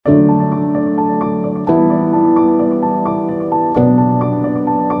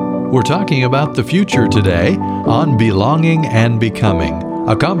We're talking about the future today on Belonging and Becoming,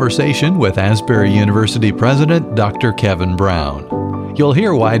 a conversation with Asbury University President Dr. Kevin Brown. You'll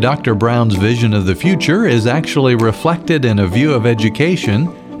hear why Dr. Brown's vision of the future is actually reflected in a view of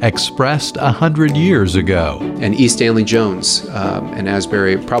education expressed 100 years ago. And E. Stanley Jones, an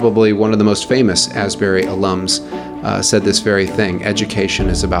Asbury, probably one of the most famous Asbury alums, said this very thing: education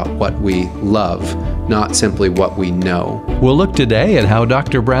is about what we love, not simply what we know. We'll look today at how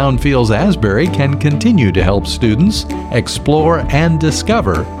Dr. Brown feels Asbury can continue to help students explore and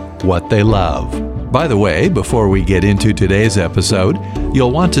discover what they love. By the way, before we get into today's episode,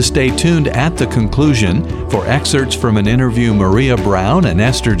 you'll want to stay tuned at the conclusion for excerpts from an interview Maria Brown and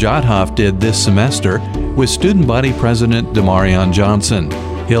Esther Jothoff did this semester with Student Body President Demarion Johnson.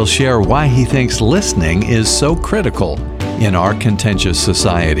 He'll share why he thinks listening is so critical in our contentious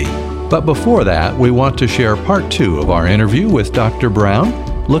society. But before that, we want to share part 2 of our interview with Dr. Brown,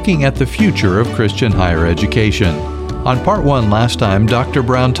 looking at the future of Christian higher education. On part 1 last time, Dr.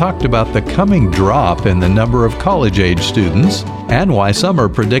 Brown talked about the coming drop in the number of college-age students and why some are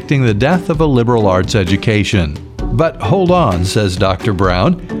predicting the death of a liberal arts education. But hold on, says Dr.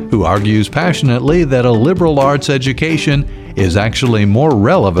 Brown, who argues passionately that a liberal arts education is actually more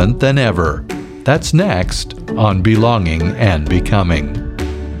relevant than ever. That's next on Belonging and Becoming.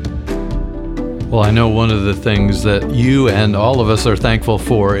 Well, I know one of the things that you and all of us are thankful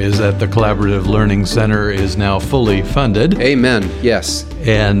for is that the Collaborative Learning Center is now fully funded. Amen. Yes.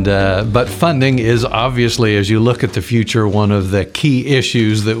 And but funding is obviously, as you look at the future, one of the key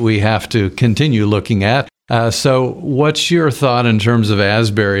issues that we have to continue looking at. So what's your thought in terms of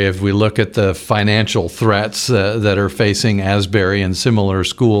Asbury if we look at the financial threats that are facing Asbury and similar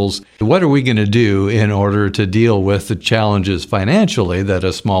schools? What are we going to do in order to deal with the challenges financially that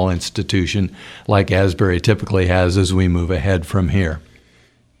a small institution like Asbury typically has as we move ahead from here?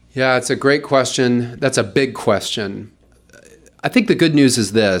 Yeah, it's a great question. That's a big question. I think the good news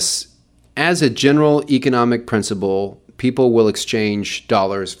is this: as a general economic principle, people will exchange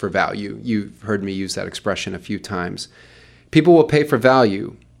dollars for value. You've heard me use that expression a few times. People will pay for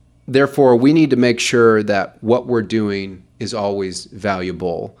value. Therefore, we need to make sure that what we're doing is always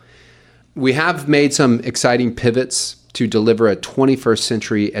valuable. We have made some exciting pivots to deliver a 21st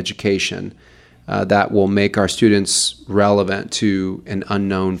century education that will make our students relevant to an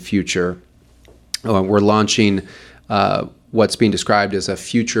unknown future. We're launching what's being described as a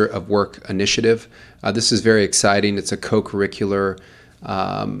Future of Work initiative. This is very exciting. It's a co-curricular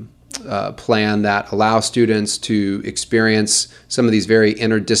plan that allows students to experience some of these very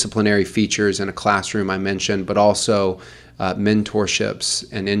interdisciplinary features in a classroom I mentioned, but also mentorships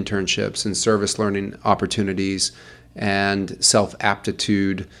and internships and service learning opportunities and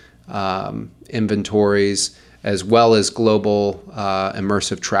self-aptitude inventories, as well as global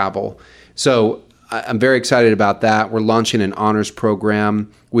immersive travel. So I'm very excited about that. We're launching an honors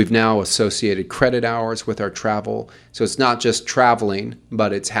program. We've now associated credit hours with our travel. So it's not just traveling,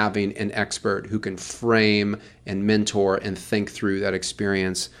 but it's having an expert who can frame and mentor and think through that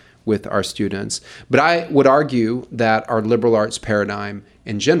experience with our students. But I would argue that our liberal arts paradigm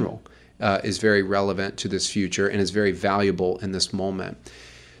in general is very relevant to this future and is very valuable in this moment.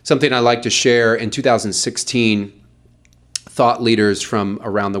 Something I'd like to share: in 2016, thought leaders from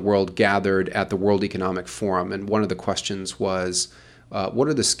around the world gathered at the World Economic Forum, and one of the questions was, what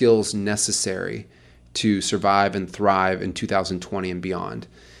are the skills necessary to survive and thrive in 2020 and beyond?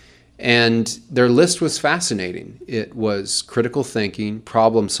 And their list was fascinating. It was critical thinking,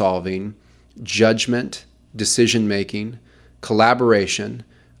 problem solving, judgment, decision making, collaboration,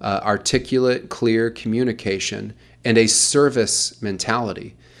 articulate, clear communication, and a service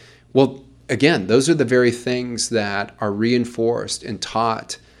mentality. Well, again, those are the very things that are reinforced and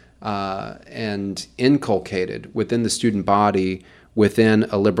taught and inculcated within the student body within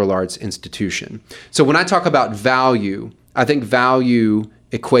a liberal arts institution. So when I talk about value, I think value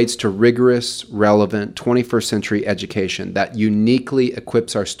equates to rigorous, relevant 21st century education that uniquely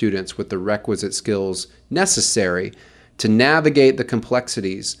equips our students with the requisite skills necessary to navigate the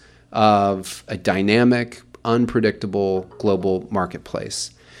complexities of a dynamic, unpredictable global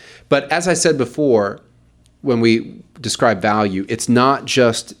marketplace. But as I said before, when we describe value, it's not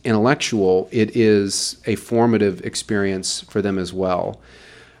just intellectual, it is a formative experience for them as well.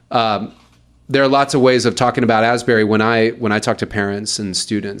 There are lots of ways of talking about Asbury. When I talk to parents and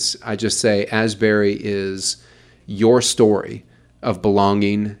students, I just say Asbury is your story of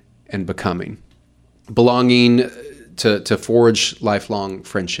belonging and becoming. Belonging to forge lifelong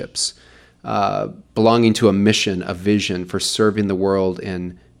friendships, belonging to a mission, a vision for serving the world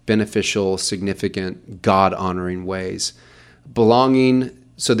in beneficial, significant, God-honoring ways. Belonging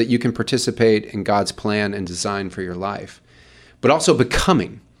so that you can participate in God's plan and design for your life. But also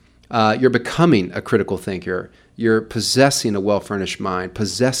becoming. You're becoming a critical thinker. You're possessing a well-furnished mind,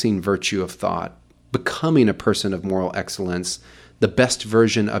 possessing virtue of thought, becoming a person of moral excellence, the best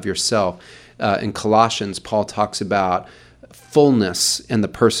version of yourself. In Colossians, Paul talks about fullness in the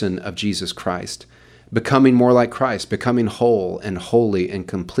person of Jesus Christ, becoming more like Christ, becoming whole and holy and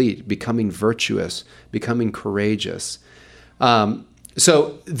complete, becoming virtuous, becoming courageous.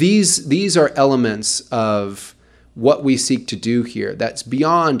 So these are elements of what we seek to do here. That's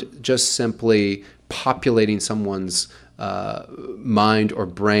beyond just simply populating someone's mind or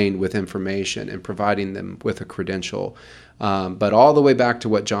brain with information and providing them with a credential. But all the way back to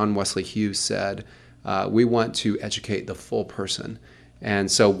what John Wesley Hughes said, we want to educate the full person.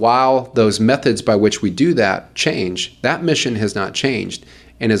 And so while those methods by which we do that change, that mission has not changed.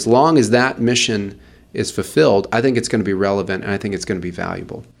 And as long as that mission is fulfilled, I think it's going to be relevant and I think it's going to be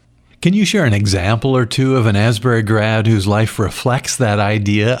valuable. Can you share an example or two of an Asbury grad whose life reflects that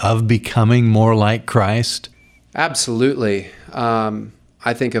idea of becoming more like Christ? Absolutely.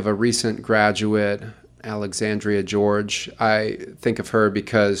 I think of a recent graduate, Alexandria George. I think of her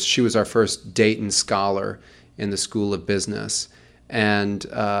because she was our first Dayton scholar in the School of Business and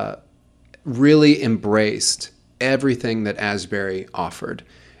really embraced everything that Asbury offered.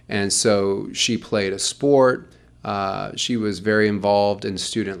 And so she played a sport. She was very involved in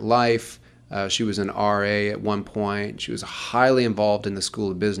student life. She was an RA at one point. She was highly involved in the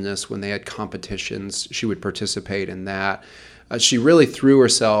School of Business. When they had competitions, she would participate in that. She really threw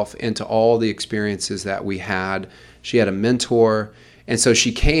herself into all the experiences that we had. She had a mentor. And so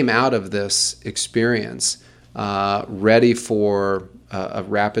she came out of this experience ready for a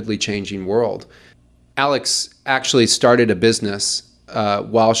rapidly changing world. Alex actually started a business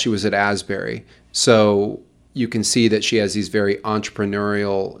while she was at Asbury. So you can see that she has these very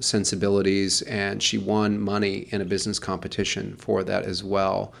entrepreneurial sensibilities, and she won money in a business competition for that as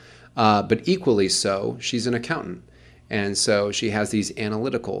well. But equally so, she's an accountant. And so she has these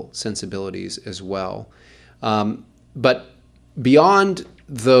analytical sensibilities as well. But beyond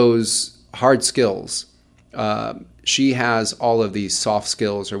those hard skills, she has all of these soft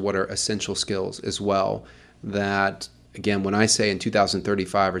skills, or what are essential skills as well, that, again, when I say in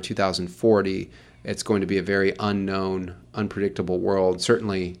 2035 or 2040, it's going to be a very unknown, unpredictable world.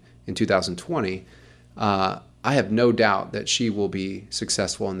 Certainly in 2020, I have no doubt that she will be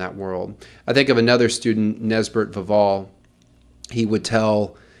successful in that world. I think of another student, Nesbert Vival. He would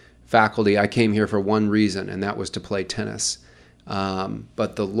tell faculty, I came here for one reason, and that was to play tennis.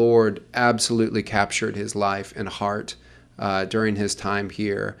 But the Lord absolutely captured his life and heart during his time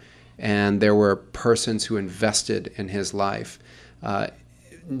here. And there were persons who invested in his life.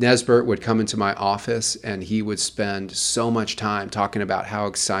 Nesbert would come into my office and he would spend so much time talking about how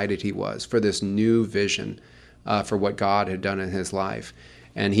excited he was for this new vision for what God had done in his life.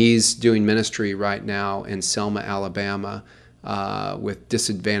 And he's doing ministry right now in Selma, Alabama with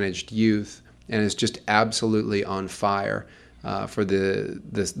disadvantaged youth, and is just absolutely on fire for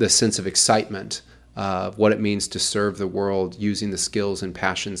the sense of excitement of what it means to serve the world using the skills and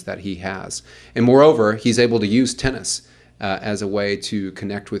passions that he has. And moreover, he's able to use tennis as a way to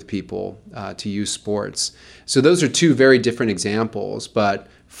connect with people, to use sports. So those are two very different examples, but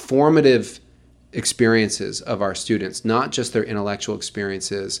formative experiences of our students, not just their intellectual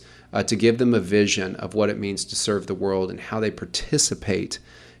experiences, to give them a vision of what it means to serve the world and how they participate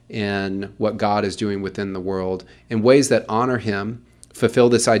in what God is doing within the world in ways that honor him, fulfill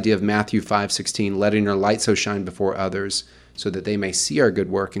this idea of Matthew 5:16, letting our light so shine before others so that they may see our good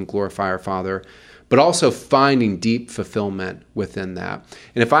work and glorify our Father, but also finding deep fulfillment within that.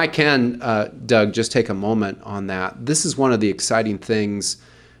 And if I can, Doug, just take a moment on that. This is one of the exciting things,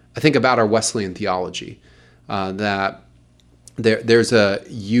 I think, about our Wesleyan theology, that there's a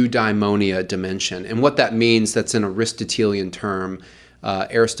eudaimonia dimension. And what that means, that's an Aristotelian term.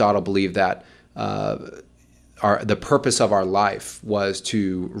 Aristotle believed that the purpose of our life was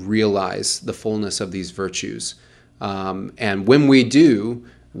to realize the fullness of these virtues. And when we do,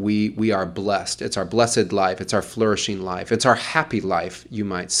 we are blessed. It's our blessed life. It's our flourishing life. It's our happy life, you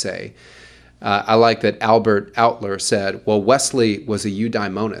might say. I like that Albert Outler said, well, Wesley was a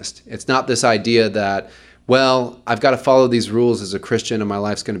eudaimonist. It's not this idea that, well, I've got to follow these rules as a Christian and my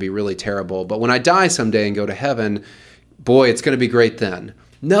life's going to be really terrible, but when I die someday and go to heaven, boy, it's going to be great then.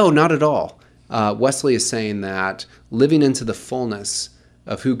 No, not at all. Wesley is saying that living into the fullness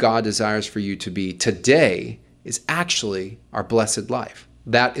of who God desires for you to be today is actually our blessed life.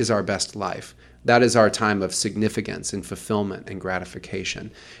 That is our best life. That is our time of significance and fulfillment and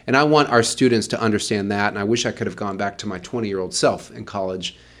gratification. And I want our students to understand that, and I wish I could have gone back to my 20-year-old self in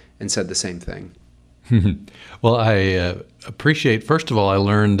college and said the same thing. Well, I appreciate, first of all, I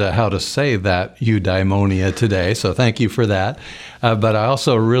learned how to say that eudaimonia today, so thank you for that. But I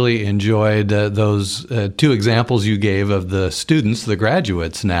also really enjoyed those two examples you gave of the students, the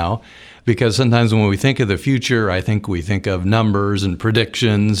graduates now, because sometimes when we think of the future, I think we think of numbers and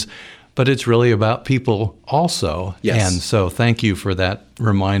predictions, but it's really about people also. Yes. And so thank you for that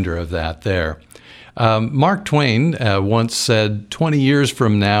reminder of that there. Mark Twain once said, 20 years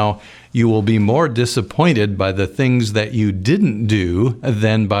from now, you will be more disappointed by the things that you didn't do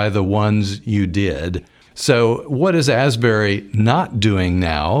than by the ones you did. So what is Asbury not doing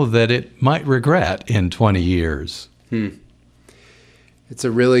now that it might regret in 20 years? It's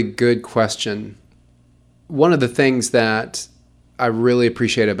a really good question. One of the things that I really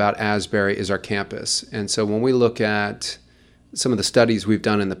appreciate about Asbury is our campus. And so when we look at some of the studies we've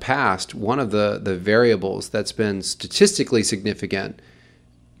done in the past, one of the variables that's been statistically significant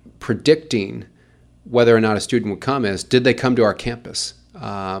predicting whether or not a student would come is, did they come to our campus?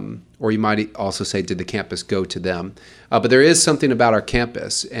 Or you might also say, did the campus go to them? But there is something about our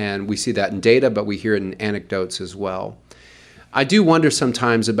campus, and we see that in data, but we hear it in anecdotes as well. I do wonder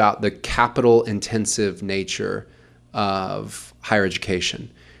sometimes about the capital-intensive nature of higher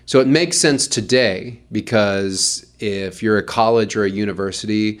education. So it makes sense today because if you're a college or a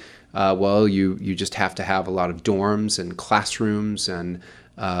university, well, you just have to have a lot of dorms and classrooms and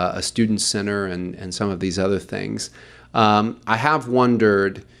a student center and some of these other things. I have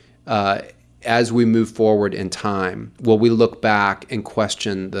wondered, as we move forward in time, will we look back and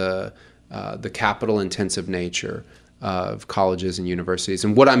question the capital-intensive nature of colleges and universities?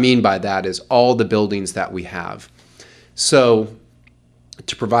 And what I mean by that is all the buildings that we have. So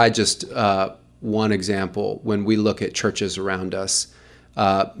to provide just one example, when we look at churches around us,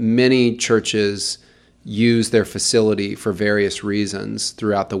 many churches use their facility for various reasons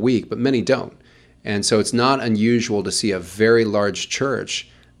throughout the week, but many don't. And so it's not unusual to see a very large church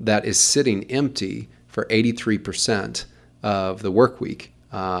that is sitting empty for 83% of the work week.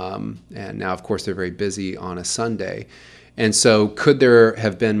 And now, of course, they're very busy on a Sunday. And so could there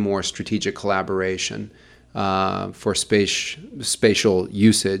have been more strategic collaboration for spatial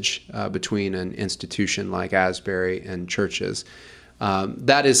usage between an institution like Asbury and churches?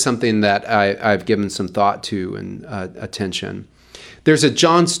 That is something that I've given some thought to and attention. There's a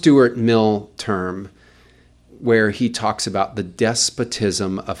John Stuart Mill term where he talks about the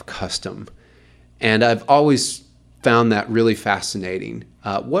despotism of custom. And I've always found that really fascinating.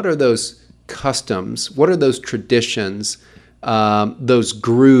 What are those customs? What are those traditions, those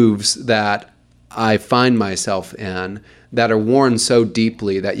grooves that I find myself in that are worn so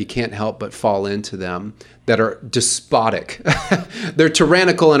deeply that you can't help but fall into them, that are despotic? They're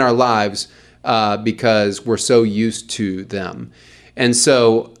tyrannical in our lives because we're so used to them. And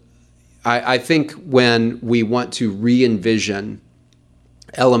so I think when we want to re-envision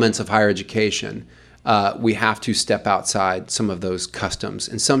elements of higher education, we have to step outside some of those customs.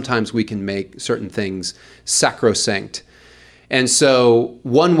 And sometimes we can make certain things sacrosanct. And so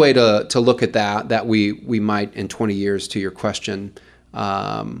one way to look at that we might in 20 years, to your question,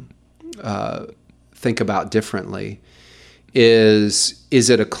 think about differently is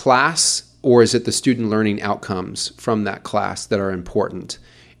it a class or is it the student learning outcomes from that class that are important?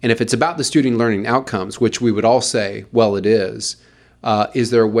 And if it's about the student learning outcomes, which we would all say, well, it is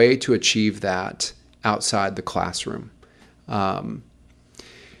there a way to achieve that outside the classroom? And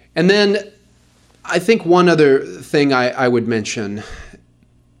then I think one other thing I would mention,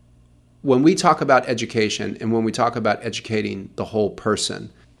 when we talk about education and when we talk about educating the whole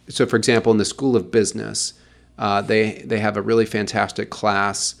person, so for example, in the School of Business, they have a really fantastic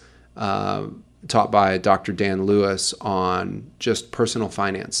class taught by Dr. Dan Lewis on just personal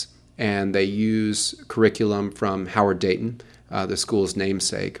finance. And they use curriculum from Howard Dayton, the school's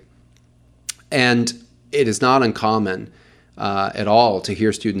namesake. And it is not uncommon at all to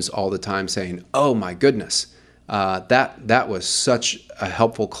hear students all the time saying, oh my goodness, that was such a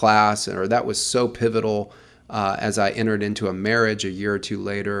helpful class, or that was so pivotal as I entered into a marriage a year or two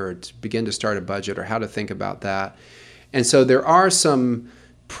later, or to begin to start a budget, or how to think about that. And so there are some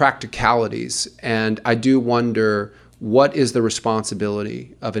practicalities, and I do wonder, what is the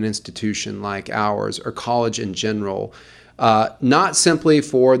responsibility of an institution like ours, or college in general, not simply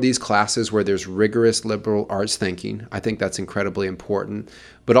for these classes where there's rigorous liberal arts thinking. I think that's incredibly important,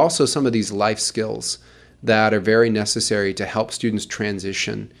 but also some of these life skills that are very necessary to help students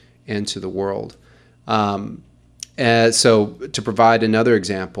transition into the world. So to provide another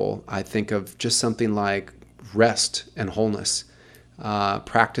example, I think of just something like rest and wholeness,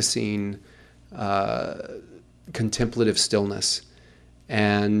 practicing contemplative stillness.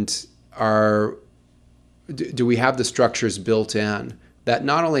 And do we have the structures built in that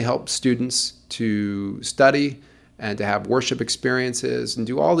not only help students to study and to have worship experiences and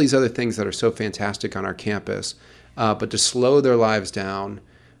do all these other things that are so fantastic on our campus, but to slow their lives down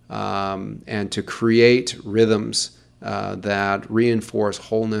and to create rhythms that reinforce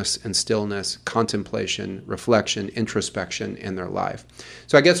wholeness and stillness, contemplation, reflection, introspection in their life.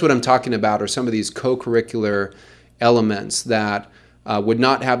 So I guess what I'm talking about are some of these co-curricular elements that would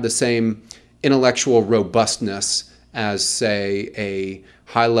not have the same intellectual robustness as, say, a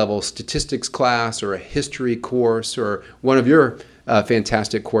high-level statistics class or a history course or one of your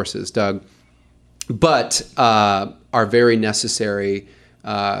fantastic courses, Doug, but are very necessary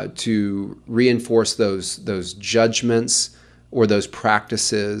to reinforce those judgments or those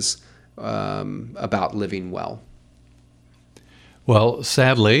practices about living well. Well,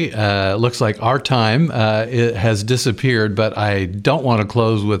 sadly, looks like our time it has disappeared, but I don't want to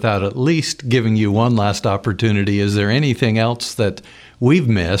close without at least giving you one last opportunity. Is there anything else that we've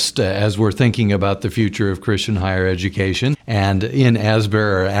missed as we're thinking about the future of Christian higher education and in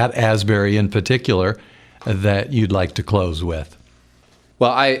Asbury, or at Asbury in particular, that you'd like to close with?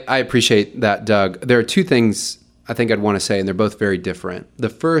 Well, I appreciate that, Doug. There are two things I think I'd want to say, and they're both very different. The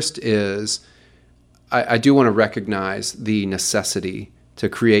first is I do want to recognize the necessity to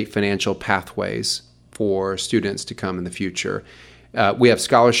create financial pathways for students to come in the future. We have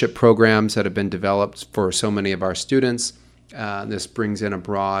scholarship programs that have been developed for so many of our students. This brings in a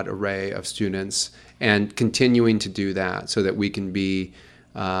broad array of students, and continuing to do that so that we can be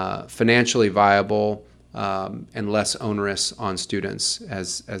financially viable and less onerous on students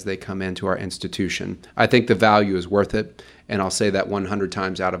as they come into our institution. I think the value is worth it, and I'll say that 100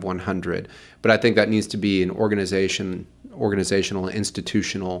 times out of 100. But I think that needs to be an organizational,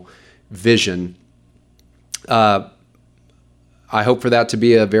 institutional vision. I hope for that to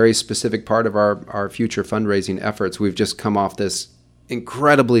be a very specific part of our future fundraising efforts. We've just come off this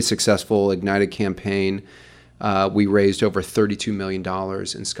incredibly successful Ignited campaign. We raised over $32 million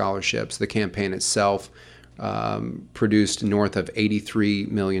in scholarships. The campaign itself produced north of $83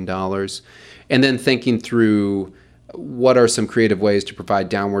 million. And then thinking through what are some creative ways to provide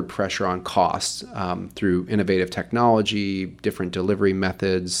downward pressure on costs through innovative technology, different delivery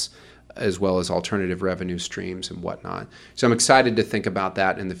methods, as well as alternative revenue streams and whatnot. So I'm excited to think about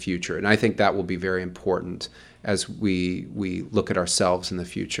that in the future. And I think that will be very important as we look at ourselves in the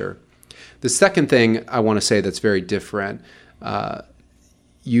future. The second thing I want to say that's very different,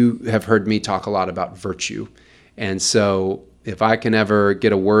 you have heard me talk a lot about virtue. And so if I can ever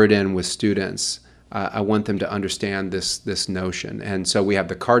get a word in with students, I want them to understand this notion. And so we have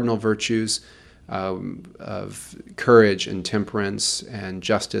the cardinal virtues of courage and temperance and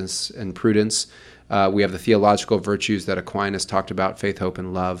justice and prudence. We have the theological virtues that Aquinas talked about, faith, hope,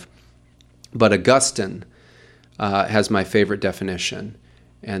 and love. But Augustine has my favorite definition,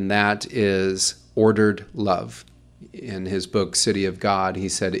 and that is ordered love. In his book, City of God, he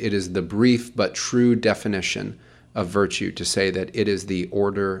said, it is the brief but true definition of virtue to say that it is the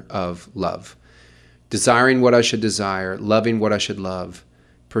order of love. Desiring what I should desire, loving what I should love,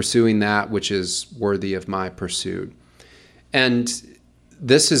 pursuing that which is worthy of my pursuit. And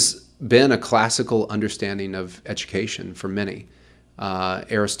this has been a classical understanding of education for many.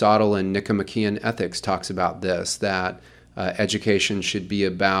 Aristotle in Nicomachean Ethics talks about this, that education should be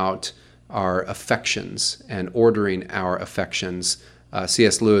about our affections and ordering our affections.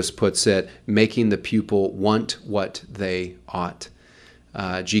 C.S. Lewis puts it, making the pupil want what they ought.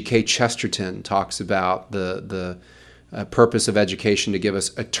 G.K. Chesterton talks about the purpose of education to give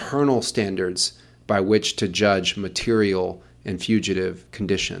us eternal standards by which to judge material and fugitive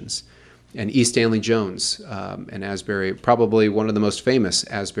conditions. And E. Stanley Jones, an Asbury, probably one of the most famous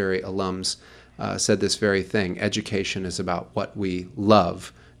Asbury alums, said this very thing. Education is about what we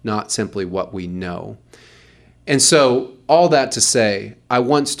love, not simply what we know. And so all that to say, I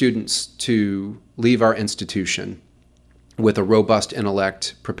want students to leave our institution with a robust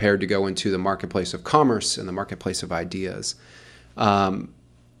intellect, prepared to go into the marketplace of commerce and the marketplace of ideas.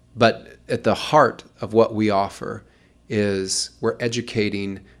 But at the heart of what we offer is we're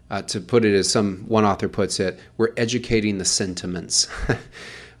educating, to put it as one author puts it, we're educating the sentiments.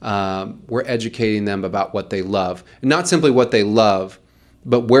 We're educating them about what they love. And not simply what they love,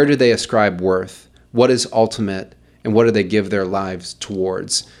 but where do they ascribe worth? What is ultimate, and what do they give their lives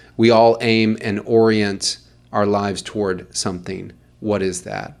towards? We all aim and orient our lives toward something. What is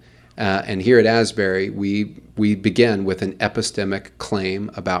that? And here at Asbury, we we begin with an epistemic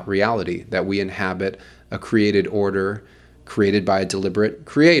claim about reality, that we inhabit a created order created by a deliberate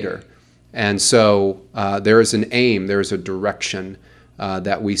creator. And so there is an aim, there is a direction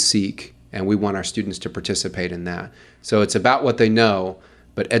that we seek, and we want our students to participate in that. So it's about what they know,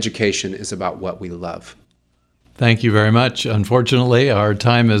 but education is about what we love. Thank you very much. Unfortunately, our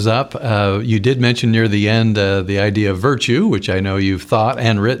time is up. You did mention near the end the idea of virtue, which I know you've thought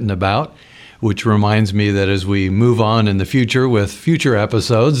and written about, which reminds me that as we move on in the future with future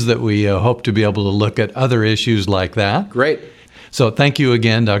episodes, that we hope to be able to look at other issues like that. Great. So thank you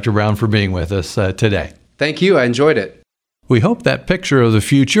again, Dr. Brown, for being with us today. Thank you. I enjoyed it. We hope that picture of the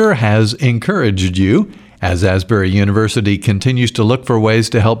future has encouraged you as Asbury University continues to look for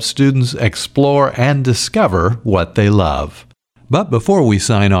ways to help students explore and discover what they love. But before we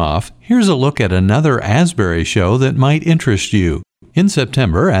sign off, here's a look at another Asbury show that might interest you. In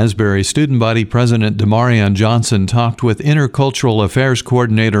September, Asbury Student Body President Demarion Johnson talked with Intercultural Affairs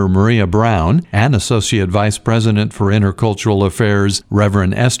Coordinator Maria Brown and Associate Vice President for Intercultural Affairs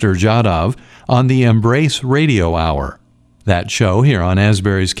Reverend Esther Jadov on the Embrace Radio Hour. That show here on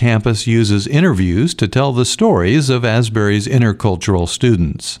Asbury's campus uses interviews to tell the stories of Asbury's intercultural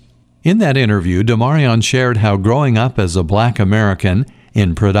students. In that interview, Demarion shared how growing up as a Black American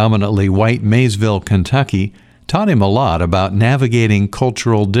in predominantly white Maysville, Kentucky, taught him a lot about navigating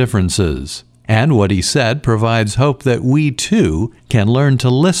cultural differences. And what he said provides hope that we, too, can learn to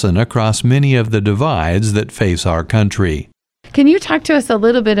listen across many of the divides that face our country. Can you talk to us a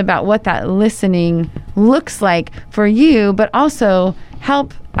little bit about what that listening looks like for you, but also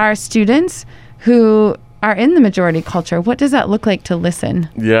help our students who are in the majority culture? What does that look like to listen?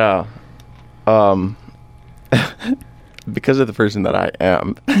 Yeah. Because of the person that I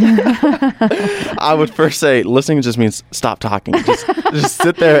am, I would first say listening just means stop talking. Just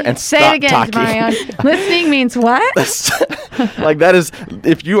sit there and say stop it again, talking. Demarion. Listening means what? Like that is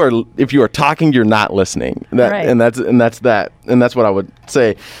if you are talking, you're not listening. Right. And that's what I would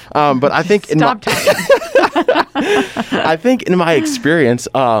say. But I think stop talking. I think in my experience,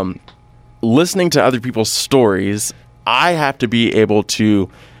 listening to other people's stories, I have to be able to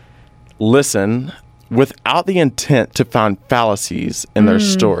listen without the intent to find fallacies in their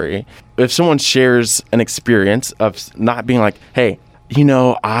story. If someone shares an experience of not being like, hey,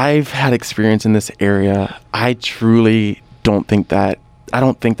 I've had experience in this area. I truly don't think that. I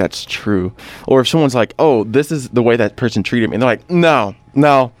don't think that's true. Or if someone's like, oh, this is the way that person treated me. And they're like,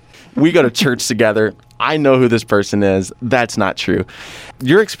 no, we go to church together. I know who this person is. That's not true.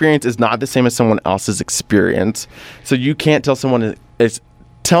 Your experience is not the same as someone else's experience. So you can't tell someone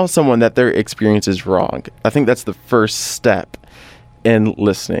that their experience is wrong. I think that's the first step in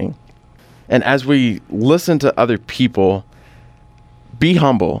listening. And as we listen to other people, be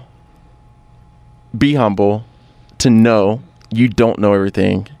humble. Be humble to know you don't know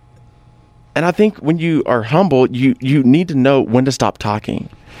everything. And I think when you are humble, you need to know when to stop talking.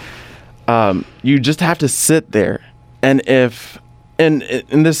 You just have to sit there. And if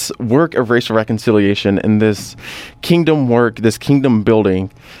in this work of racial reconciliation, in this kingdom work, this kingdom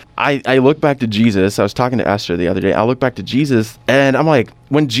building, I look back to Jesus. I was talking to Esther the other day. I look back to Jesus and I'm like,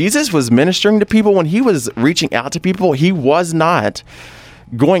 when Jesus was ministering to people, when he was reaching out to people, he was not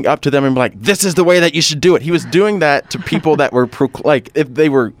going up to them and be like, this is the way that you should do it. He was doing that to people that were if they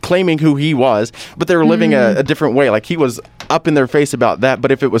were claiming who he was, but they were living a different way. Like he was up in their face about that.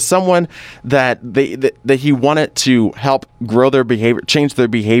 But if it was someone that he wanted to help grow their behavior, change their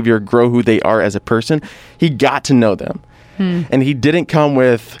behavior, grow who they are as a person, he got to know them. And he didn't come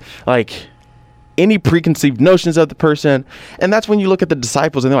with like any preconceived notions of the person. And that's when you look at the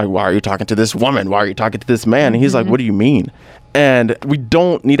disciples and they're like, why are you talking to this woman? Why are you talking to this man? And he's like, what do you mean? And we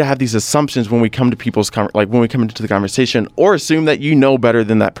don't need to have these assumptions when we come to when we come into the conversation, or assume that you know better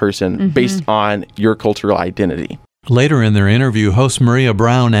than that person based on your cultural identity. Later in their interview, host Maria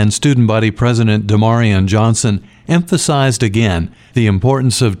Brown and Student Body President Demarion Johnson emphasized again the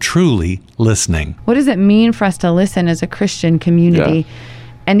importance of truly listening. What does it mean for us to listen as a Christian community? Yeah.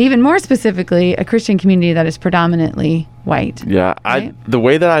 And even more specifically, a Christian community that is predominantly white. Yeah, right? The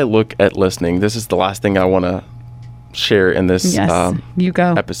way that I look at listening, this is the last thing I want to share in this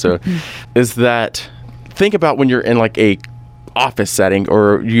episode, is that think about when you're in like a office setting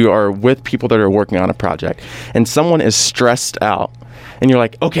or you are with people that are working on a project and someone is stressed out and you're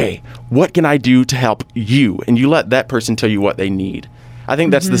like, okay, what can I do to help you? And you let that person tell you what they need. I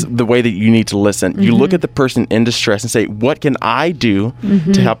think that's the way that you need to listen. You look at the person in distress and say, what can I do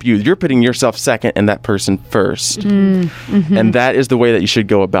to help you? You're putting yourself second and that person first. And that is the way that you should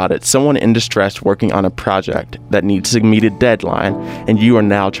go about it. Someone in distress working on a project that needs to meet a deadline, and you are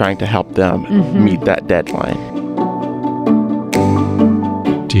now trying to help them meet that deadline.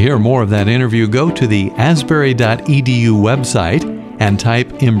 To hear more of that interview, go to the asbury.edu website and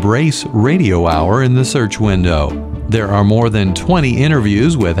type Embrace Radio Hour in the search window. There are more than 20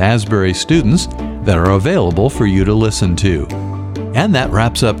 interviews with Asbury students that are available for you to listen to. And that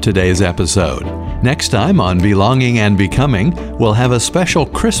wraps up today's episode. Next time on Belonging and Becoming, we'll have a special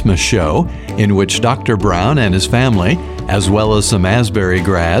Christmas show in which Dr. Brown and his family, as well as some Asbury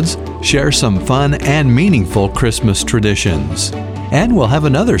grads, share some fun and meaningful Christmas traditions. And we'll have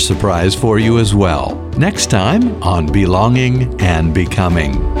another surprise for you as well, next time on Belonging and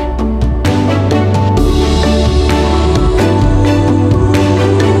Becoming.